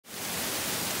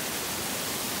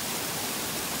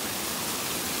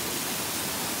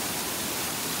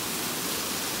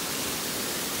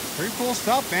Pretty cool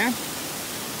stuff, man.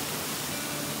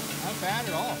 Not bad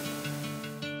at all.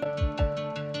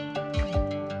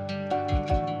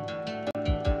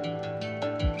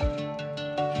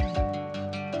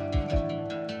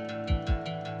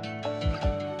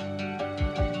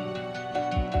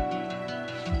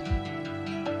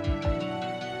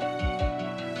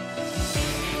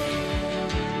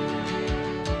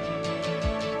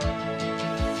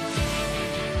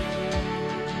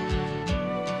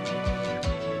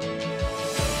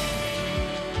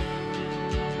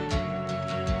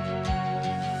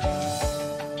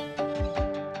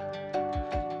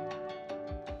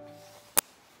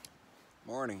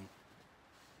 Morning.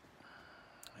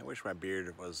 I wish my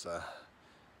beard was,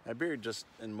 my beard just,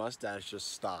 and mustache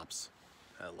just stops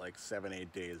at like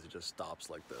 7-8 days. It just stops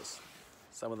like this.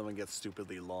 Some of them get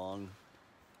stupidly long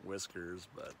whiskers,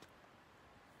 but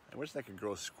I wish I could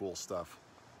grow cool stuff.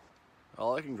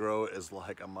 All I can grow is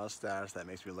like a mustache that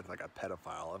makes me look like a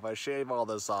pedophile. If I shave all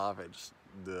this off, it just,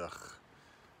 ugh,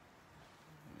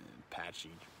 patchy.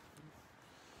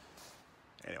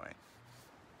 Anyway.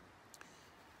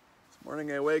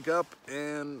 Morning I wake up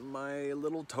and my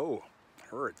little toe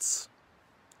hurts,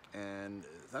 and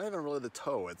it's not even really the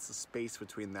toe, it's the space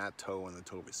between that toe and the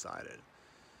toe beside it.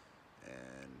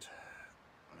 And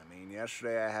I mean,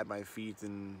 yesterday I had my feet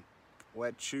in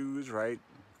wet shoes, right,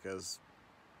 because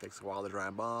it takes a while to dry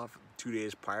them off. 2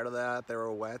 days prior to that they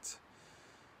were wet,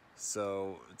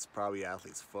 so it's probably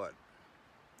athlete's foot.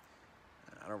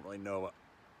 I don't really know.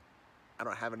 I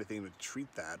don't have anything to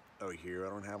treat that out here. I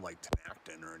don't have like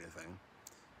Tinactin or anything.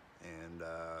 And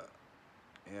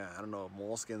yeah, I don't know if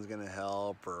moleskin's gonna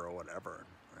help or whatever,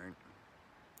 right?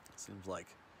 Seems like,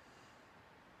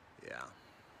 yeah.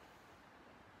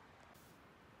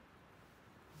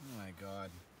 Oh my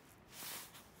God.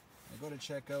 I go to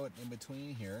check out in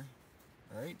between here,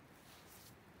 right?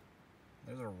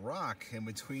 There's a rock in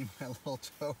between my little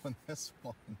toe and this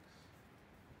one.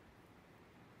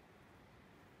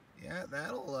 Yeah,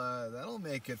 that'll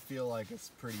make it feel like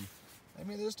it's pretty. I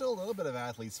mean, there's still a little bit of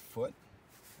athlete's foot,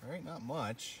 right? Not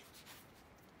much.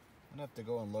 I'm gonna have to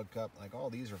go and look up. Like,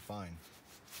 all these are fine.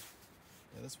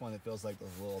 Yeah, this one, it feels like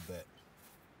there's a little bit,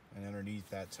 and underneath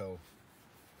that toe.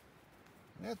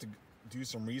 I'm gonna have to do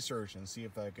some research and see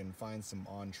if I can find some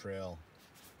on-trail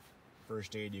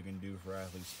first aid you can do for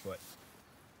athlete's foot.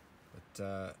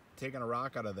 But taking a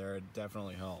rock out of there, it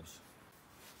definitely helps.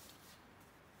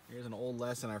 Here's an old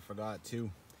lesson I forgot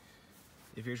too.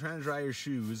 If you're trying to dry your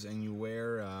shoes and you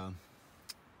wear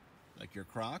like your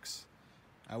Crocs,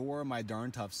 I wore my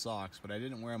Darn Tough socks, but I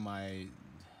didn't wear my,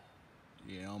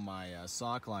 you know, my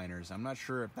sock liners. I'm not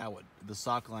sure if that would, the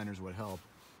sock liners would help.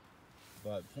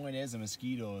 But point is, the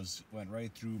mosquitoes went right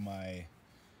through my,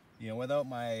 you know, without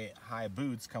my high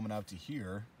boots coming up to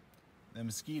here, the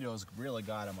mosquitoes really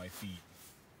got on my feet.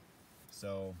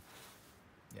 So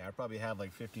yeah, I probably have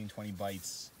like 15-20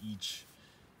 bites each.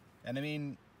 And I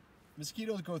mean,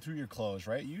 mosquitoes go through your clothes,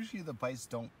 right? Usually the bites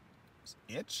don't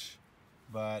itch,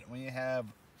 but when you have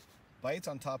bites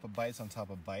on top of bites on top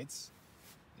of bites,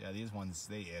 yeah, these ones,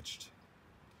 they itched.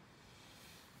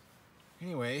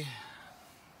 Anyway,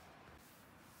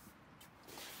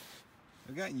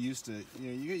 I've gotten used to, you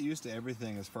know, you get used to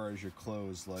everything as far as your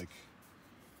clothes, like,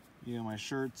 you know, my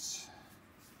shirts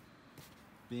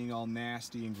being all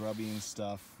nasty and grubby and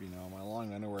stuff. You know, my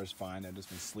long underwear is fine. I've just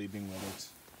been sleeping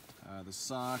with it. The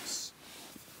socks,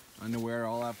 underwear,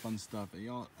 all that fun stuff. You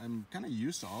know, I'm kind of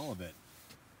used to all of it,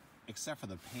 except for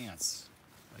the pants.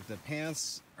 Like, the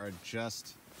pants are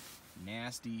just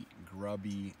nasty,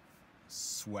 grubby,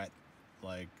 sweat.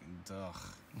 Like,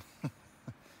 ugh.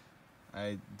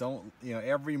 I don't, you know,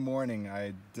 every morning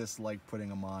I dislike putting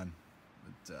them on.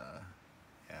 But,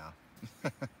 yeah.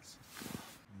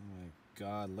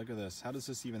 God, look at this. How does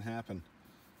this even happen?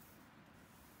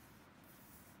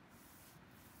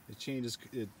 It changes,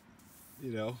 it,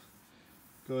 you know,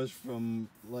 goes from,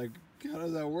 like, how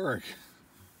does that work?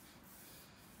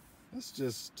 That's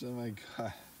just, oh my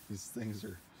God, these things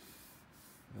are,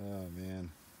 oh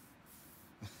man.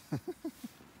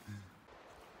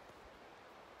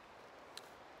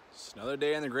 It's another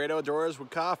day in the great outdoors with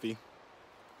coffee.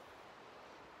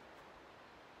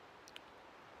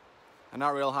 I'm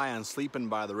not real high on sleeping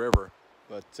by the river,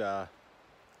 but the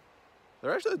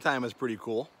rest of the time is pretty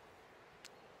cool.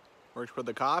 Works with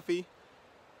the coffee.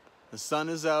 The sun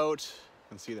is out. You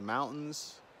can see the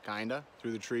mountains, kinda,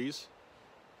 through the trees.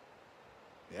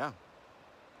 Yeah.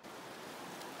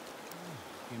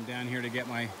 Came down here to get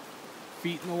my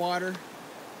feet in the water.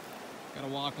 Gotta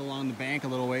walk along the bank a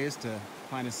little ways to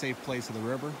find a safe place of the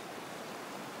river.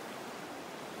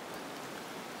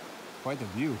 Quite the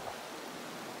view.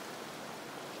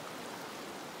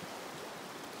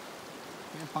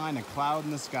 Can't find a cloud in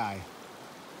the sky.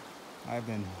 I've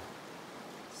been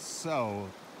so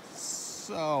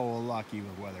lucky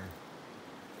with weather.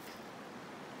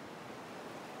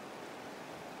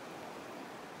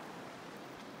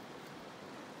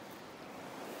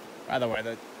 By the way,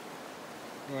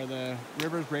 where the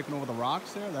river's breaking over the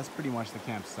rocks there, that's pretty much the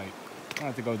campsite. I don't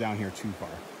have to go down here too far.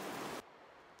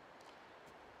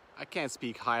 I can't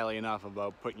speak highly enough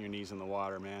about putting your knees in the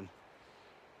water, man.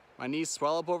 My knees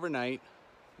swell up overnight.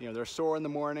 You know, they're sore in the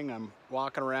morning. I'm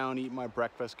walking around, eating my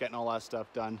breakfast, getting all that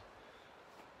stuff done.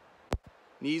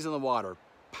 Knees in the water,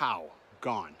 pow,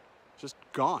 gone. Just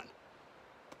gone.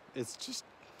 It's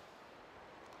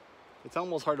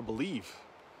almost hard to believe.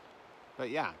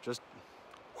 But yeah, just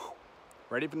whew,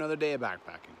 ready for another day of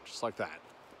backpacking, just like that.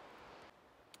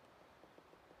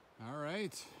 All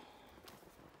right.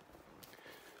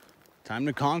 Time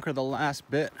to conquer the last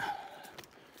bit.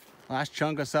 Last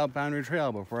chunk of South Boundary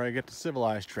Trail before I get to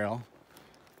Civilized Trail.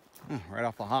 Right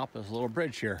off the hop, there's a little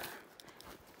bridge here.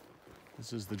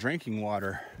 This is the drinking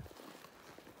water.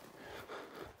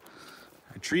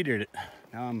 I treated it.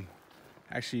 Now I'm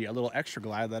actually a little extra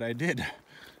glad that I did.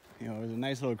 You know, there's a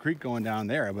nice little creek going down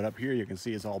there, but up here you can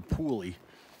see it's all pooly.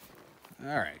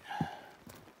 All right.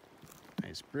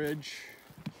 Nice bridge.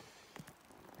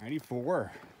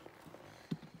 94.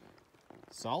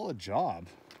 Solid job.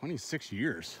 26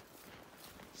 years.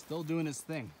 Still doing its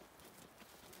thing.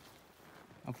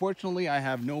 Unfortunately, I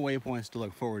have no waypoints to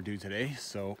look forward to today,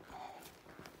 so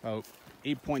about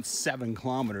 8.7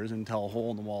 kilometers until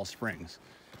Hole in the Wall Springs.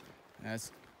 That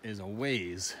is a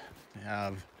ways to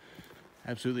have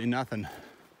absolutely nothing.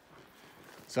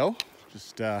 So,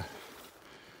 just do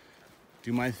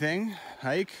my thing,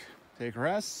 hike, take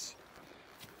rests.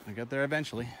 I'll get there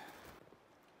eventually.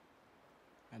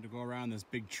 I had to go around this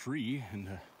big tree, and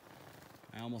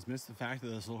I almost missed the fact of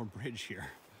this little bridge here,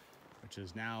 which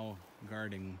is now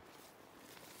guarding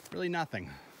really nothing.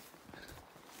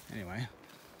 Anyway,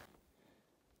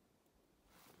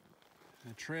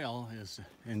 the trail is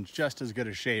in just as good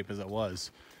a shape as it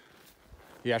was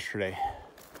yesterday.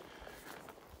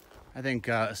 I think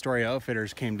Astoria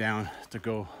Outfitters came down to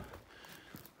go,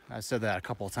 I said that a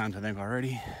couple of times I think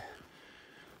already.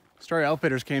 Astoria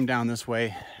Outfitters came down this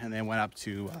way and they went up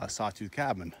to Sawtooth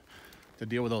Cabin to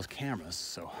deal with those cameras,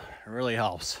 so it really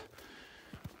helps.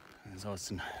 And so it's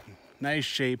in nice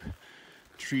shape.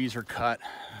 Trees are cut.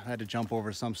 I had to jump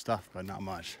over some stuff, but not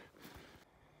much.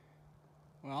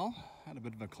 Well, had a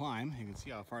bit of a climb. You can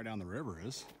see how far down the river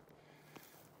is.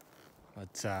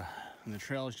 But and the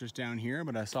trail is just down here,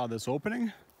 but I saw this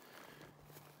opening,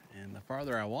 and the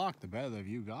farther I walk, the better the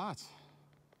view got.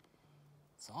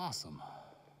 It's awesome.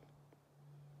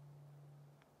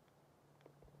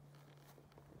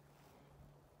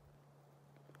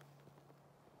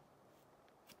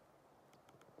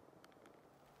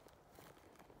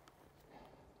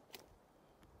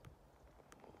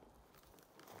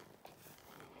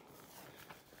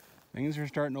 Things are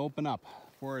starting to open up.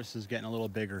 The forest is getting a little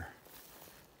bigger.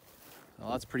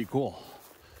 Well, that's pretty cool.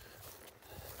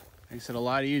 Makes it a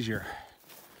lot easier,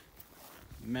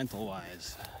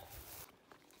 mental-wise.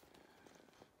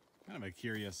 Kind of a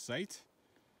curious sight.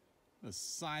 The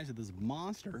size of this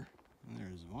monster. And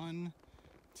there's 1,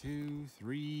 2,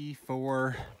 3,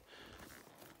 4.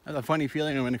 I have a funny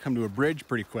feeling I'm going to come to a bridge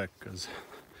pretty quick, because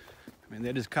I mean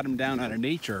they just cut them down out of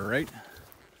nature, right?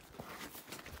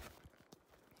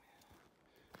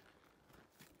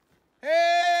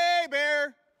 Hey,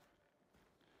 bear!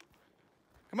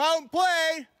 Come out and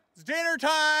play! It's dinner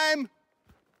time!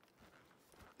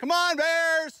 Come on,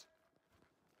 bears!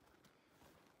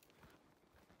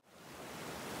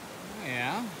 Oh,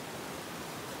 yeah.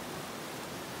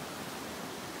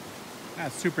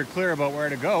 Not super clear about where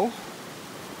to go.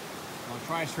 I'll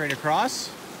try straight across.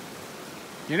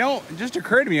 You know, it just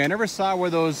occurred to me, I never saw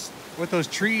where what those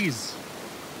trees,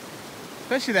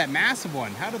 especially that massive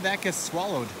one, how did that get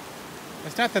swallowed?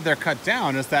 It's not that they're cut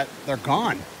down, it's that they're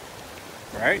gone.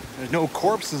 Right? There's no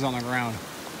corpses on the ground.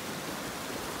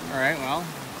 All right, well,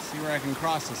 let's see where I can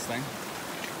cross this thing.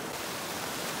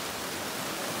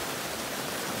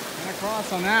 And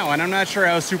across on that one. I'm not sure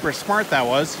how super smart that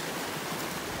was.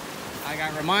 I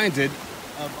got reminded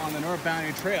of on the North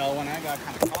Boundary Trail when I got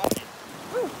kind of cocky.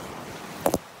 Woo.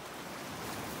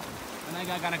 And I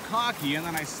got kind of cocky, and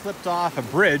then I slipped off a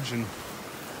bridge and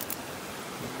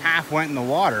half went in the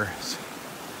water.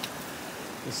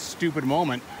 This stupid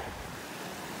moment.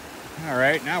 All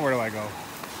right, now where do I go?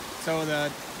 So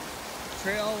the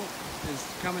trail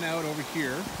is coming out over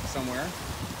here somewhere.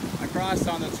 I crossed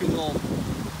on the two little,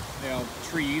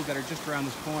 trees that are just around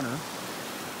this corner.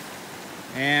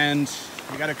 And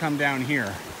you got to come down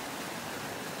here.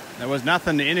 There was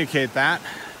nothing to indicate that.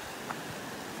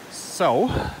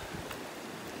 So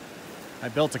I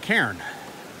built a cairn.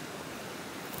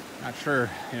 Not sure,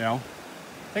 you know.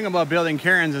 The thing about building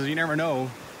cairns is you never know.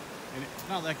 And it's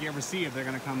not like you ever see if they're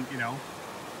gonna come, you know.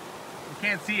 You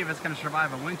can't see if it's gonna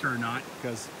survive a winter or not,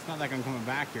 because it's not like I'm coming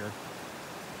back here.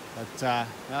 But,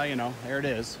 well, you know, there it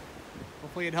is.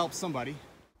 Hopefully it helps somebody.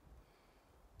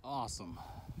 Awesome.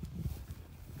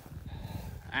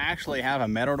 I actually have a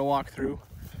meadow to walk through.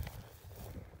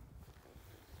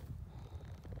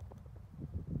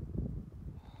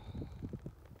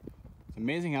 It's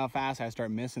amazing how fast I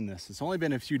start missing this. It's only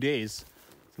been a few days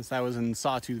since I was in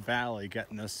Sawtooth Valley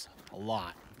getting this a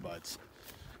lot, but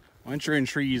once you're in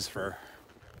trees for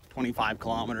 25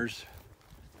 kilometers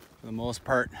for the most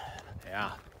part,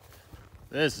 yeah,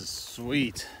 this is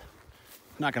sweet.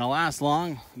 Not gonna last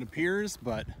long, it appears,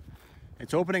 but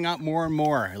it's opening up more and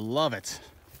more. I love it.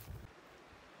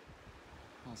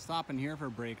 Well, stopping here for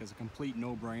a break is a complete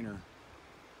no-brainer.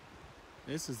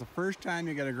 This is the first time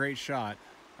you get a great shot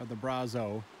of the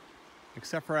Brazeau,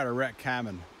 except for at a wreck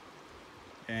cabin.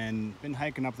 And been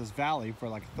hiking up this valley for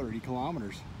like 30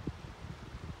 kilometers.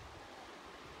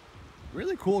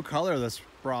 Really cool color, this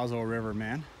Brazeau River,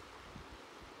 man.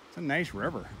 It's a nice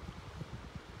river.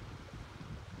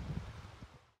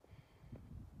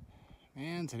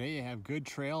 And today you have good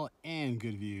trail and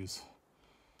good views.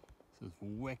 This is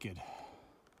wicked.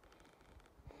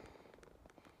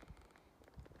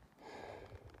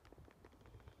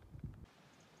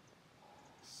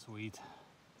 Sweet.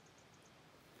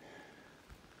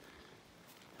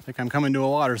 I think I'm coming to a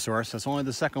water source. That's only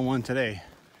the second one today.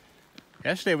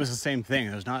 Yesterday was the same thing.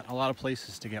 There's not a lot of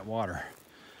places to get water.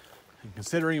 And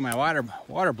considering my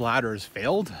water bladder has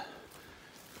failed,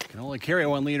 I can only carry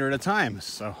 1 liter at a time,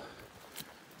 so.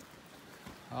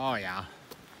 Oh yeah.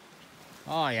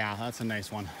 Oh yeah, that's a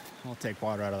nice one. I'll take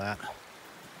water out of that.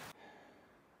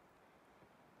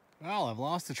 Well, I've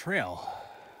lost the trail.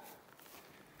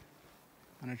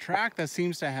 On a track that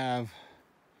seems to have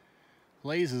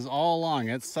blazes all along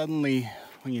it, suddenly,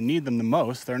 when you need them the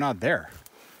most, they're not there.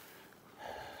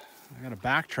 I gotta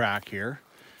backtrack here.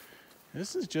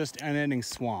 This is just unending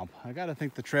swamp. I gotta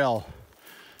think the trail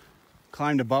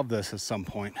climbed above this at some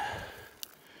point.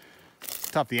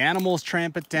 It's tough. The animals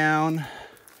tramp it down.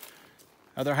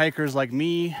 Other hikers like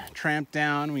me tramp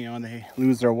down, you know, and they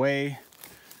lose their way.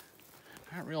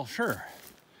 Not real sure.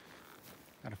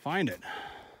 Gotta find it.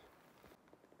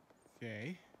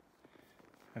 Okay.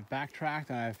 I've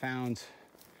backtracked and I've found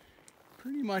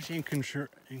pretty much you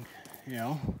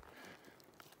know,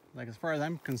 like as far as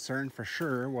I'm concerned, for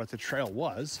sure what the trail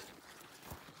was.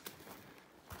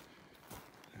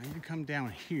 I need to come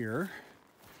down here.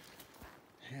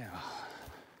 Yeah.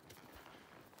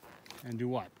 And do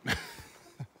what?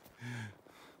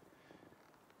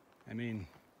 I mean,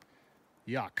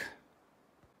 yuck.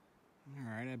 All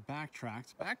right, I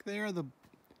backtracked. Back there, the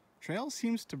trail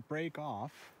seems to break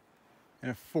off in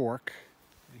a fork.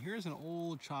 And here's an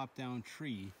old chopped down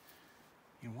tree.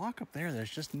 You walk up there,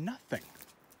 there's just nothing.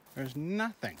 There's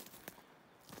nothing.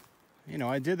 You know,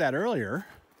 I did that earlier.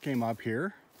 Came up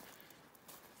here,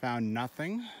 found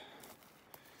nothing.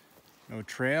 No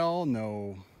trail,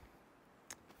 no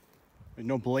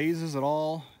blazes at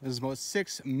all. There's about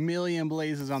 6 million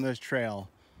blazes on this trail.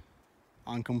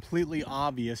 On completely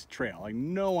obvious trail. Like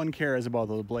no one cares about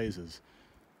those blazes.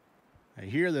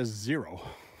 Here there's zero.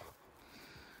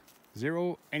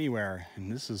 Zero anywhere.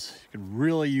 And this is, you could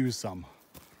really use some.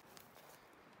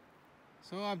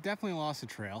 So I've definitely lost the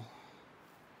trail.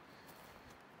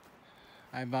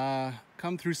 I've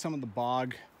come through some of the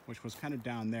bog, which was kind of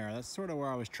down there. That's sort of where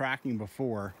I was tracking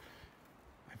before.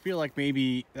 I feel like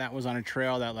maybe that was on a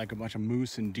trail that like a bunch of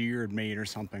moose and deer had made or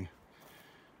something.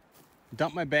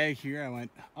 Dumped my bag here. I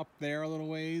went up there a little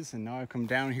ways and now I've come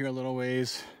down here a little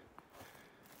ways.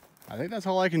 I think that's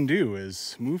all I can do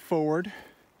is move forward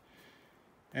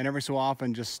and every so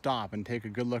often just stop and take a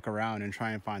good look around and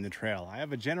try and find the trail. I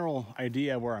have a general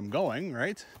idea of where I'm going,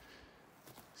 right?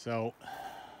 So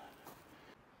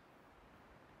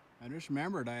I just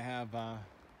remembered I have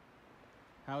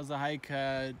how's the hike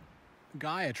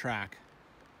Gaia track.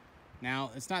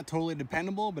 Now it's not totally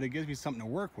dependable, but it gives me something to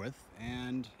work with,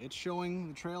 and it's showing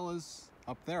the trail is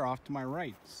up there off to my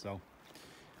right. So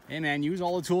hey man, use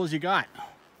all the tools you got.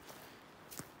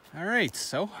 All right,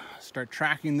 so start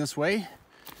tracking this way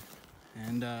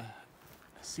and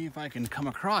see if I can come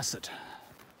across it.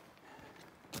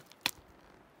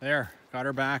 There, got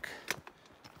her back.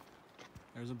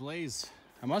 There's a blaze.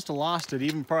 I must have lost it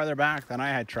even farther back than I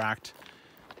had tracked.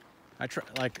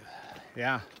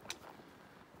 Yeah.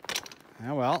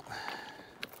 Oh well.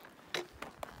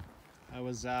 I I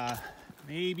was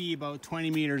maybe about 20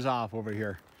 meters off over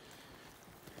here.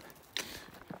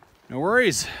 No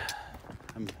worries.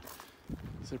 I'm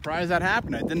surprised that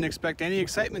happened. I didn't expect any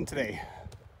excitement today.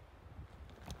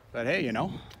 But hey, you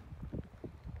know,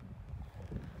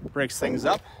 breaks things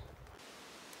up.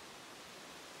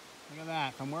 Look at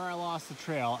that. From where I lost the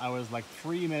trail, I was like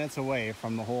 3 minutes away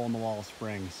from the hole-in-the-wall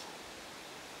springs.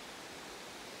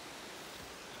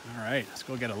 All right, let's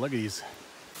go get a look at these.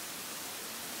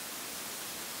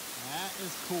 That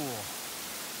is cool.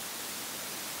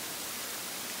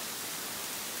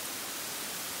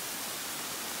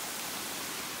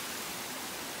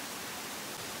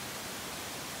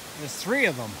 There's 3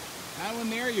 of them. That one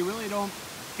there you really don't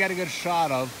get a good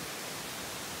shot of.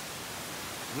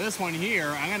 This one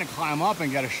here, I'm gonna climb up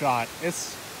and get a shot.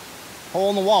 It's hole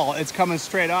in the wall. It's coming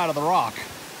straight out of the rock.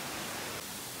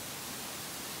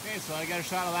 Okay, so I got a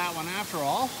shot of that one after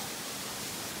all.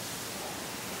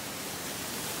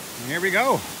 And here we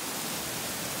go.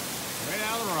 Right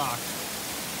out of the rock.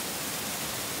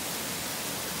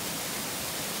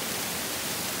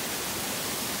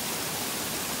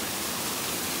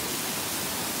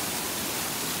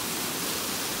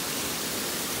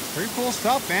 Pretty cool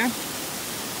stuff, man.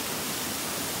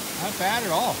 Not bad at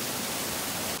all.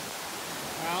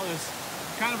 Well, there's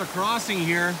kind of a crossing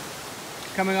here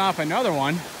coming off another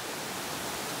one.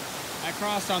 I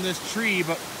crossed on this tree,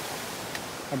 but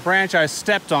a branch I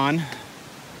stepped on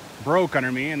broke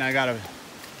under me and I got a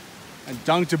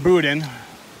dunked a boot in.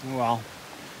 Well,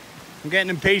 I'm getting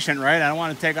impatient, right? I don't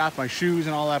want to take off my shoes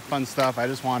and all that fun stuff. I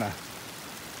just want to,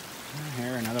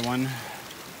 here, another one.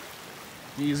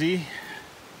 Easy.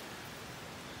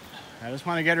 I just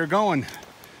want to get her going.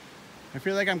 I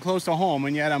feel like I'm close to home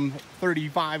and yet I'm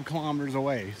 35 kilometers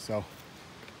away, so.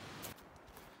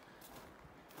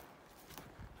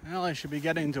 Well, I should be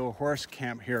getting to a horse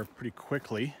camp here pretty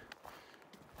quickly.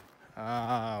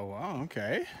 Well,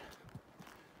 okay.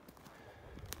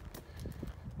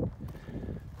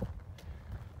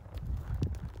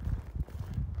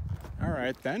 All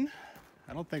right then.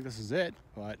 I don't think this is it,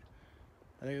 but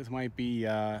I think this might be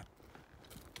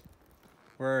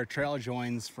where a trail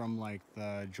joins from like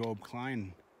the Job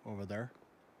Klein over there.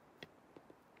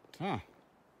 Huh.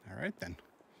 All right then.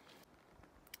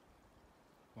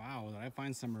 Wow, did I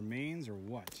find some remains or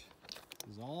what?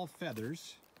 This is all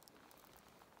feathers.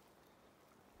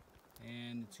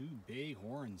 And 2 big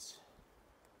horns.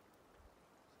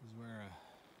 This is where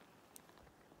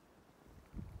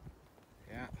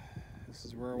yeah, this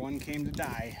is where one came to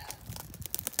die.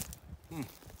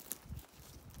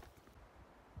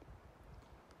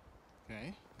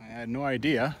 Okay, I had no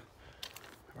idea,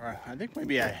 or I think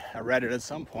maybe I read it at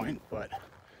some point, but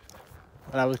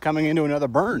I was coming into another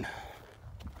burn.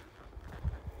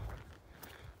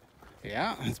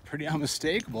 Yeah, it's pretty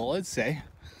unmistakable, I'd say.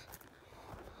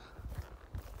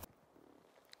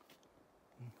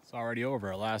 It's already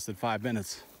over. It lasted 5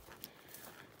 minutes.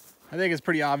 I think it's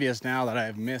pretty obvious now that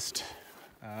I've missed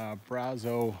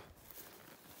Brazeau.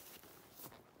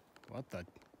 What the?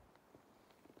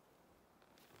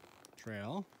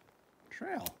 Trail?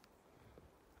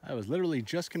 I was literally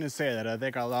just going to say that I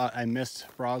think I missed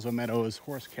Brazeau Meadows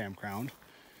horse campground.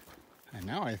 And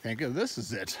now I think this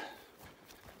is it.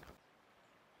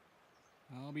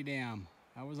 I'll be damned.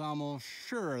 I was almost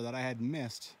sure that I had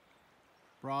missed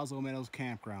Brazeau Meadows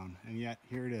campground, and yet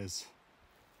here it is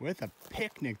with a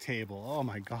picnic table. Oh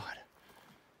my God,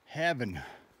 heaven.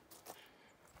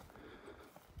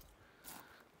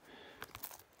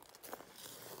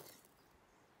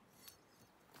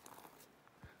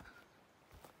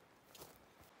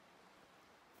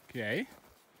 Okay,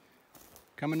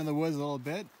 come into the woods a little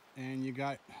bit and you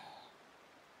got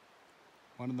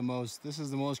this is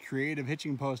the most creative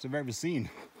hitching post I've ever seen.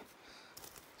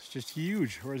 It's just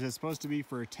huge. Or is it supposed to be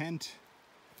for a tent?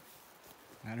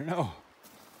 I don't know.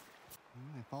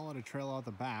 I followed a trail out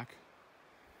the back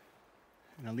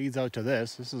and it leads out to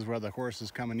this. This is where the horses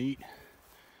come and eat.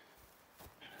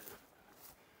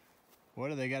 What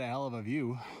do they get a hell of a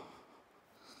view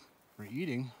for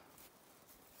eating?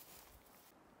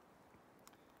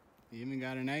 They even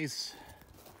got a nice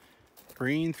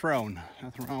green throne.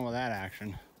 Nothing wrong with that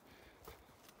action.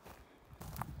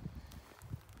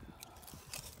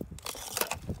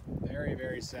 Very,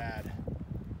 very sad.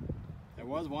 There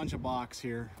was a bunch of blocks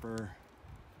here for,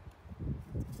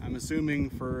 I'm assuming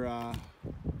for,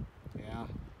 yeah,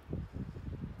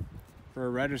 for a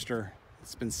register.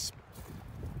 It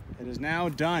is now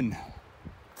done.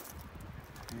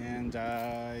 And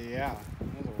yeah,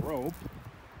 there's a rope.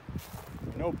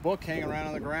 No book hanging around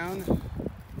on the ground.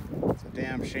 It's a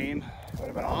damn shame. It would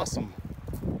have been awesome.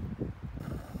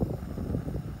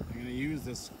 I'm gonna use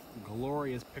this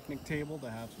glorious picnic table to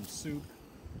have some soup.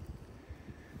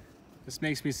 This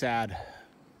makes me sad.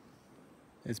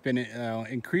 It's been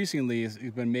increasingly, it's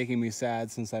been making me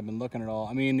sad since I've been looking at all.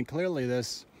 I mean, clearly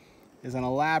this is an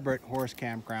elaborate horse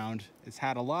campground. It's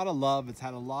had a lot of love. It's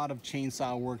had a lot of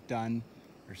chainsaw work done.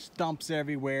 There's stumps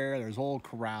everywhere. There's old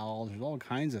corrals. There's all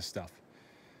kinds of stuff.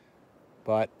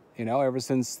 But, you know, ever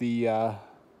since the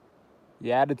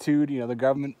attitude, you know, the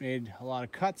government made a lot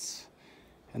of cuts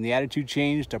and the attitude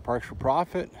changed to parks for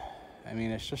profit. I mean,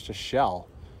 it's just a shell.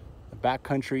 The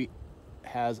backcountry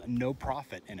has no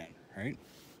profit in it, right?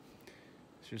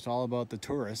 It's just all about the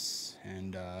tourists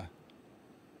and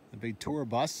the big tour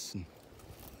bus and,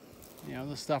 you know,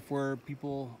 the stuff where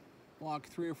people walk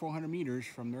 300 or 400 meters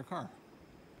from their car.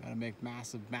 Gotta make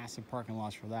massive parking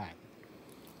lots for that.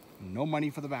 No money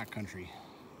for the backcountry.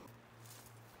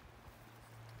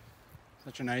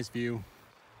 Such a nice view.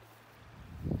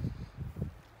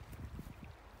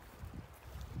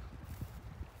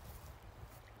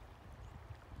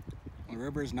 The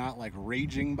river's not like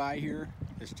raging by here.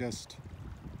 It's just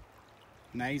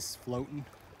nice floating.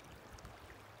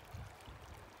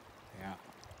 Yeah.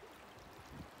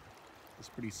 It's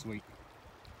pretty sweet.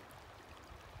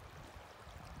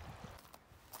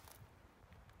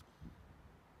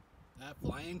 That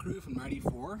flying crew from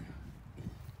 '94,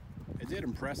 they did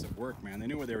impressive work, man. They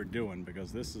knew what they were doing,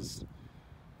 because this is,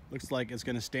 looks like it's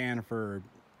gonna stand for,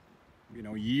 you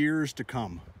know, years to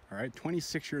come. All right,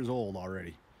 26 years old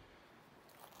already.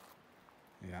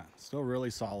 Yeah, still really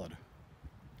solid.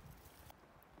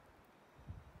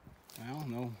 Well,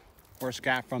 no horse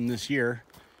scat from this year.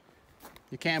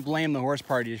 You can't blame the horse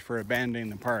parties for abandoning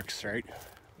the parks, right?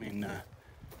 I mean,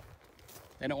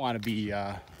 they don't want to be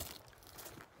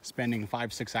spending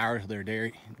 5-6 hours of their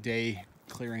day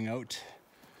clearing out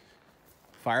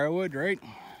firewood, right?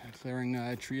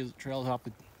 Clearing trees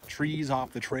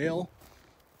off the trail.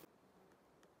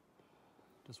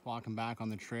 Just walking back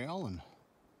on the trail, and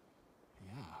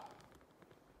yeah,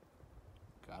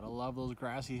 gotta love those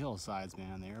grassy hillsides,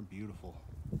 man. They are beautiful.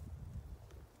 Well,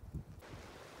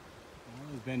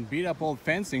 there's been beat up old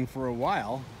fencing for a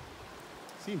while.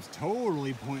 Seems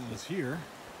totally pointless here.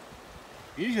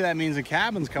 Usually that means the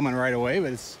cabin's coming right away,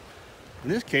 but it's, in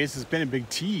this case, it's been a big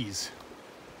tease.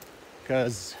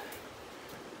 Because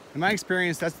in my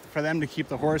experience, that's for them to keep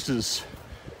the horses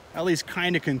at least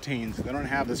kind of contained, so they don't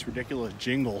have this ridiculous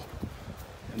jingle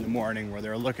in the morning where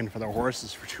they're looking for their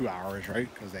horses for 2 hours, right?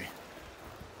 Because they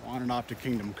wandered off to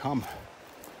Kingdom Come.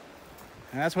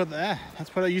 And that's what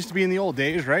it used to be in the old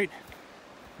days, right?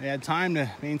 They had time to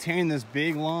maintain this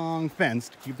big, long fence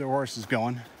to keep their horses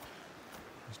going.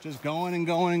 It's just going and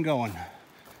going and going.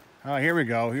 Oh, here we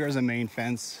go. Here's the main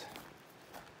fence.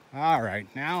 All right,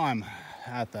 now I'm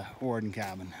at the warden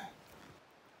cabin.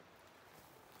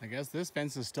 I guess this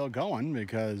fence is still going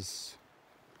because,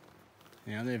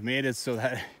 you know, they've made it so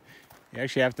that you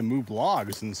actually have to move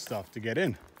logs and stuff to get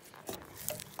in.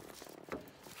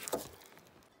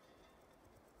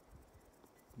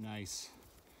 Nice.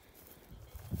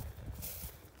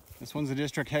 This one's the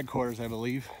district headquarters, I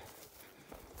believe.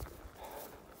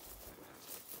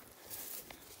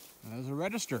 There's a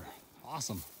register.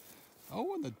 Awesome.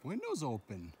 Oh, and the window's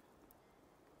open.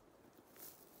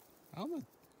 Oh,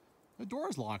 the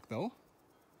door's locked, though.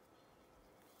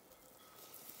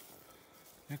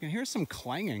 I can hear some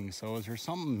clanging, so is there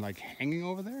something like hanging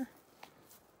over there?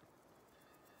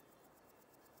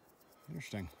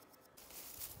 Interesting.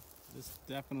 This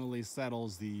definitely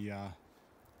settles the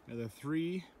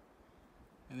 3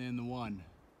 and then the 1.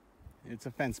 It's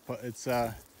a fence, it's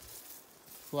a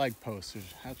flag post.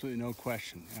 There's absolutely no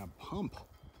question. And a pump.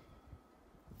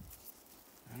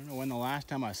 I don't know when the last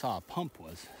time I saw a pump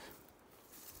was.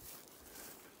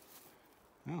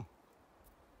 Oh,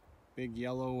 big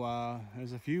yellow.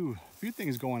 There's a few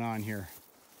things going on here.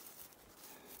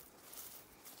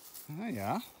 Oh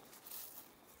yeah,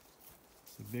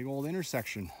 it's a big old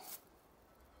intersection.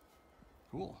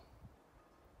 Cool.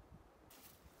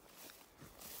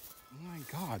 Oh my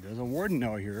God, there's a warden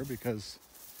note here because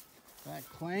that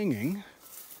clanging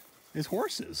is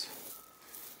horses,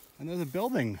 and there's a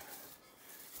building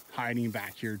hiding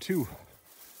back here too.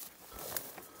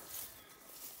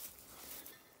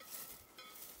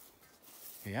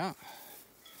 Yeah,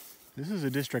 this is a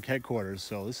district headquarters,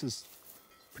 so this is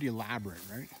pretty elaborate,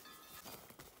 right?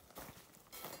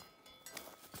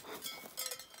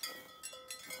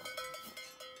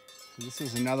 So this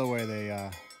is another way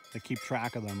they keep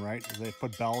track of them, right? They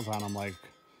put bells on them like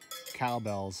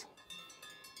cowbells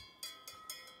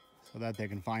so that they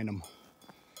can find them.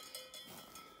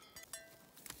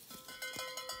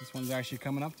 This one's actually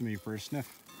coming up to me for a sniff.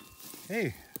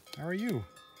 Hey, How are you?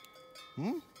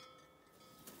 Hmm?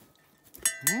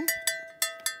 Hmm?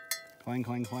 Clang,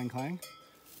 clang, clang, clang.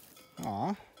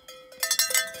 Aw.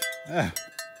 Ugh.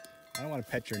 I don't want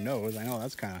to pet your nose. I know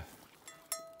that's kind of...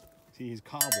 See, he's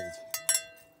cobbled.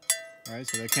 Right,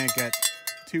 so they can't get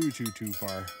too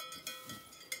far.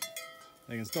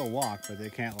 They can still walk, but they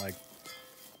can't, like,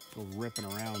 go ripping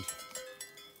around.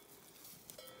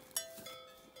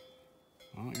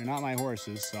 Well, you're not my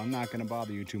horses, so I'm not going to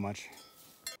bother you too much.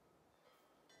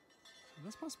 So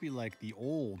this must be like the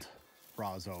old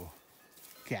Brazeau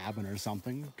cabin or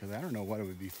something, because I don't know what it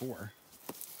would be for.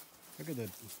 Look at the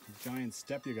giant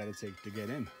step you got to take to get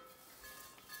in.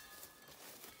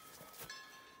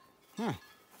 Huh.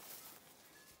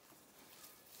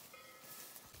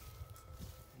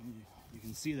 You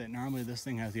can see that normally this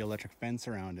thing has the electric fence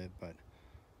around it, but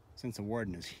since the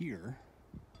warden is here,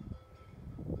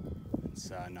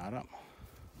 it's not up.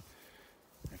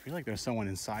 I feel like there's someone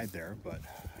inside there, but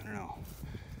I don't know.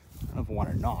 I don't know if I want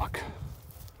to knock.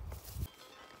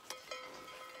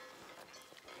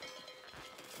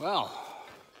 Well,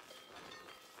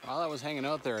 while I was hanging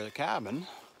out there at the cabin,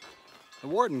 the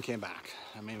warden came back.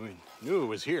 I mean, we knew it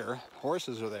was here.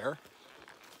 Horses were there.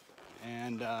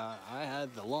 And I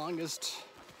had the longest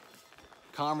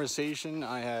conversation.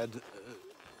 I had,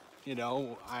 you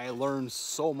know, I learned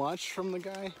so much from the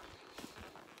guy.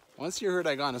 Once he heard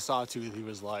I got in a sawtooth, he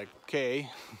was like, okay,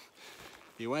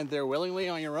 you went there willingly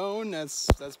on your own? That's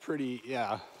pretty,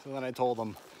 yeah. So then I told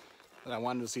him that I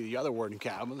wanted to see the other warden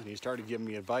cabin, and he started giving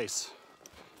me advice.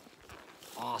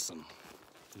 Awesome.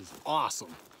 It was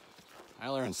awesome. I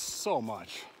learned so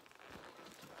much.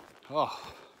 Oh,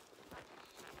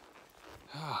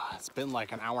 it's been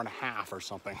like an hour and a half or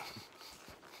something.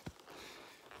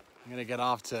 I'm gonna get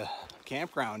off to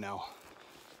campground now.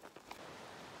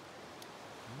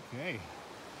 Okay.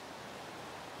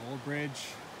 Old bridge,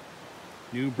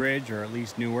 new bridge, or at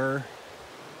least newer.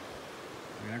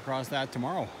 We're gonna cross that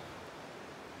tomorrow.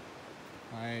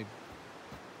 By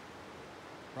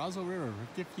Brazeau River,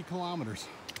 50 kilometers.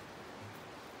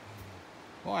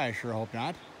 Boy, I sure hope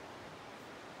not.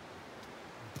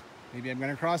 Maybe I'm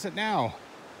gonna cross it now.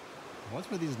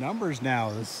 What's with these numbers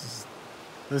now? This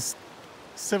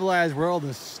civilized world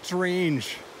is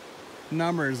strange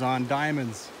numbers on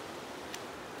diamonds.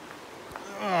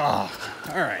 Ugh,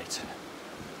 all right.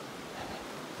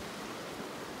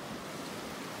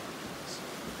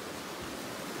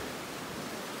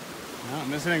 Well,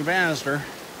 missing banister.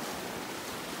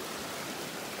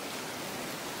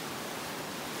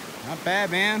 Not bad,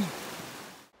 man.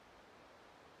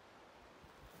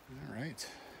 All right.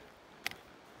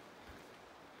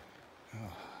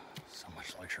 Oh, so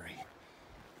much luxury.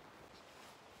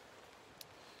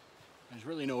 There's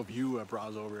really no view at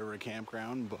Brazeau River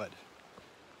Campground, but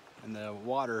and the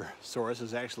water source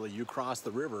is actually you cross the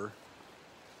river,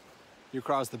 you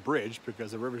cross the bridge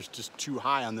because the river's just too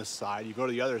high on this side. You go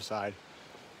to the other side,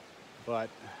 but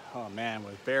oh man,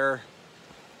 with bear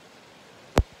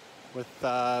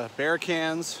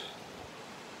cans,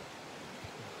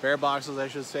 bear boxes, I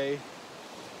should say,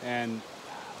 and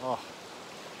oh,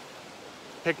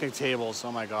 picnic tables.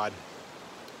 Oh my God.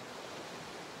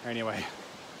 Anyway,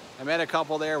 I met a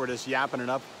couple there. We're just yapping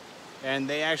it up. And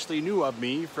they actually knew of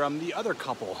me from the other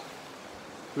couple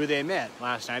who they met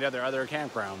last night at their other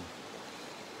campground.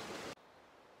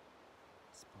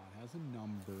 Spot has a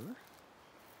number.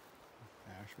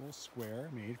 Actual square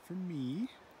made for me.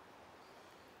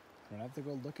 Don't have to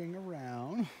go looking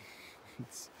around.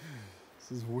 This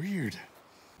is weird.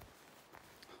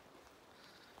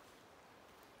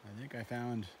 I think I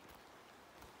found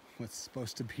what's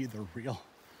supposed to be the real...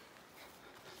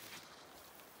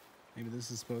 Maybe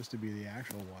this is supposed to be the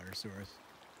actual water source.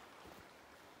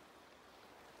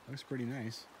 Looks pretty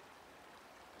nice.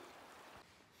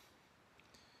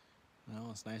 Well,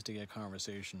 it's nice to get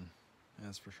conversation,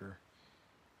 that's for sure.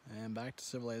 And back to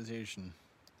civilization.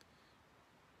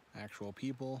 Actual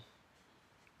people,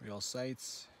 real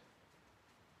sights.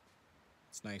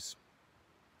 It's nice.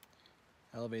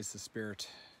 Elevates the spirit.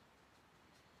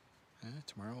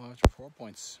 Tomorrow I'll have 4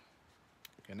 points.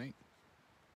 Good night.